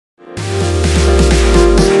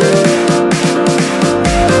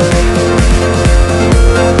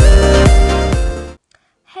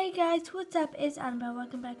What's up, it's Annabelle.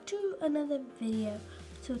 Welcome back to another video.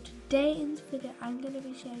 So today in this video I'm going to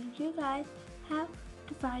be showing you guys how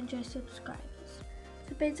to find your subscribers.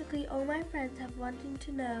 So basically all my friends have wanting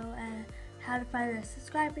to know how to find their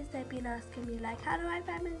subscribers. They've been asking me like, how do I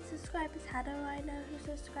find my subscribers? How do I know who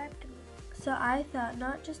subscribed to me? So I thought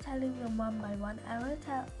not just telling them one by one, I will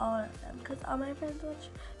tell all of them because all my friends watch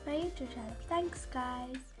my YouTube channel. Thanks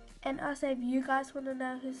guys. And also if you guys want to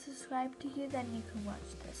know who subscribed to you, then you can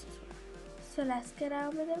watch this as well. So let's get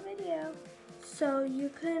on with the video. So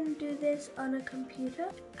you can do this on a computer,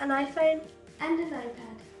 an iPhone and an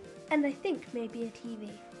iPad, and I think maybe a TV.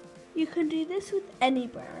 You can do this with any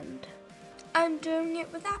brand. I'm doing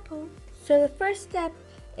it with Apple. So the first step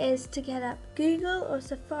is to get up Google or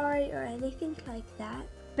Safari or anything like that,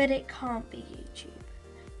 but it can't be YouTube.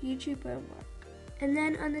 YouTube won't work. And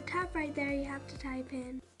then on the top right there you have to type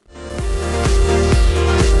in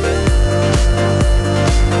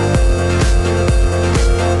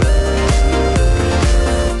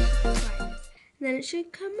then it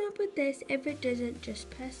should come up with this. If it doesn't, just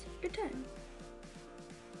press return.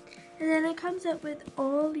 And then it comes up with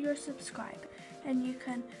all your subscribers. And you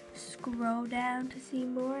can scroll down to see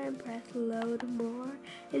more and press load more.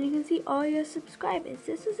 And you can see all your subscribers.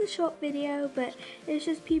 This is a short video, but it's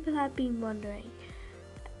just people have been wondering.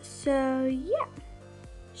 So yeah.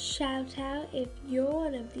 Shout out if you're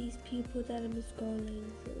one of these people that I'm scrolling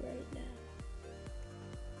through right now.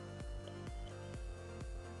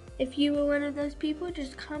 If you were one of those people,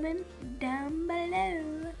 just comment down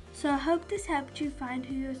below. So I hope this helped you find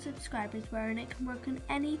who your subscribers were, and it can work on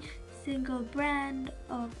any single brand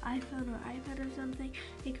of iPhone or iPad or something.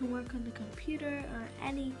 It can work on the computer or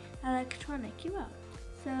any electronic you want.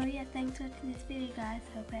 So yeah, thanks for watching this video guys.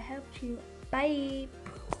 Hope it helped you. Bye!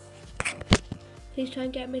 Please try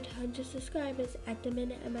and get me to 100 subscribers. At the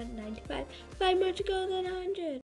minute I'm at 95. 5 more to go than 100.